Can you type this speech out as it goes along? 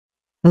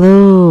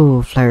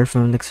Hello, Flyer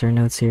from Elixir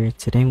Notes here.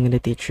 Today I'm going to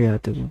teach you how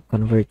to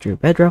convert your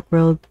Bedrock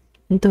world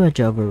into a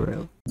Java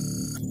world.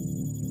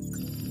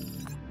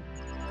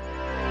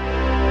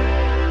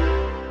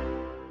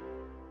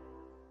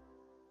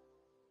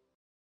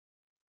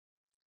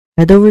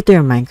 Head over to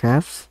your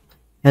Minecraft,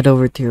 head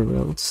over to your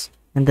worlds,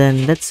 and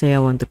then let's say I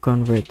want to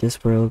convert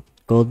this world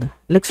called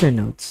Elixir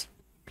Nodes.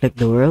 Click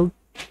the world.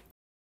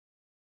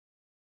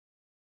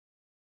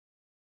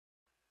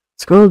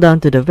 Scroll down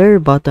to the very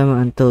bottom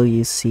until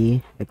you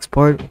see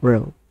Export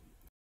World.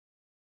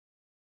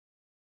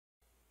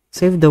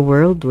 Save the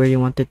world where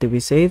you want it to be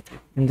saved.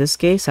 In this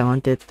case, I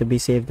want it to be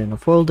saved in a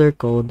folder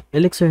called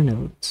Elixir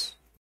Nodes.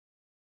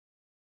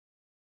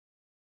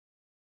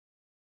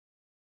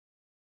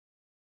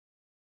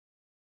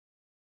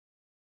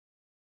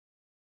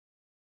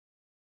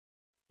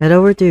 Head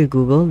over to your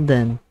Google,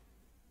 then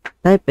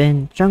type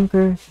in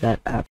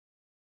chunker.app.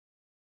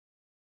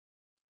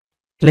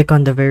 Click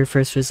on the very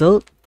first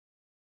result,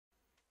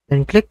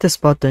 then click this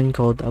button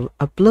called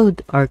Upload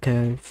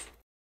Archive.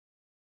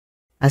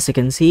 As you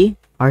can see,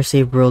 our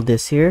saved world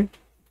is here.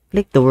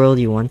 Click the world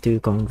you want to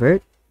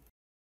convert,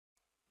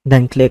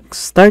 then click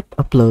Start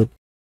Upload.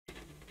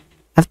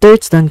 After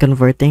it's done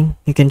converting,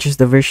 you can choose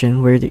the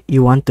version where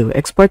you want to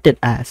export it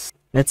as.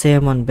 Let's say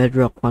I'm on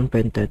Bedrock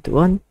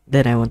 1.21,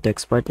 then I want to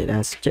export it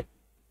as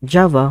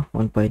Java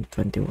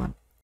 1.21.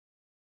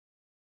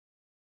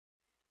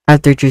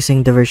 After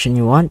choosing the version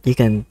you want, you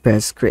can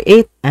press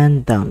Create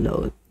and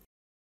Download.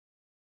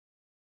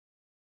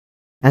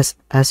 As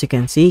you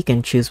can see, you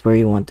can choose where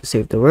you want to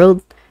save the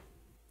world.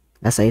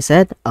 As I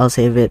said, I'll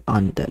save it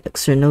on the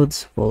Elixir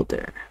Nodes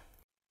folder.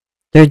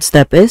 Third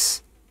step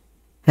is,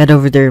 head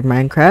over to your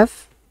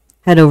Minecraft,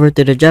 head over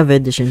to the Java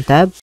Edition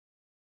tab,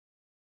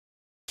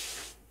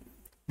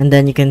 and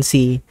then you can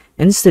see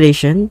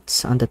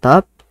installations on the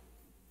top.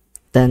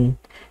 Then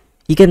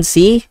you can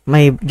see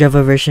my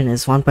Java version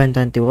is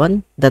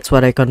 1.21. That's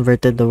what I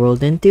converted the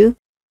world into.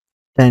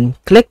 Then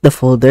click the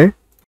folder.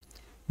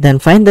 Then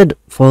find the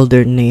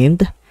folder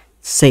named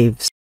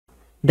Saves.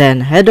 Then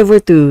head over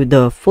to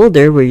the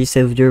folder where you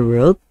saved your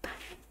world,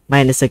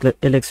 minus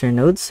Elixir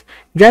Nodes.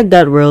 Drag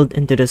that world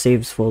into the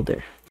Saves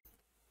folder.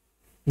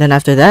 Then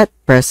after that,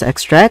 press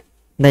Extract.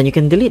 Then you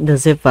can delete the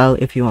zip file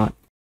if you want.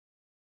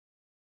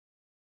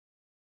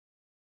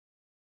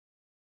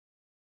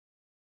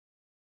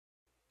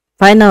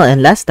 Final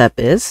and last step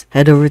is,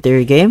 head over to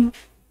your game,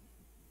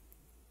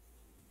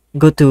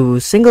 go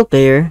to single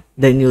player,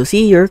 then you'll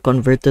see your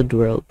converted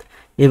world.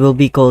 It will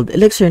be called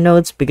Elixir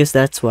Nodes because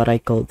that's what I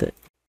called it.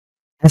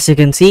 As you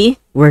can see,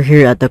 we're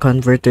here at the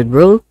converted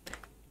world,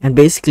 and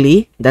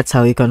basically, that's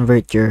how you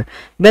convert your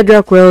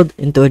Bedrock world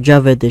into a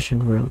Java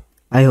Edition world.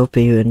 I hope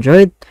you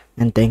enjoyed,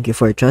 and thank you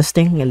for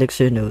trusting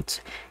Elixir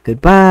Nodes.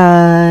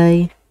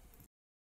 Goodbye!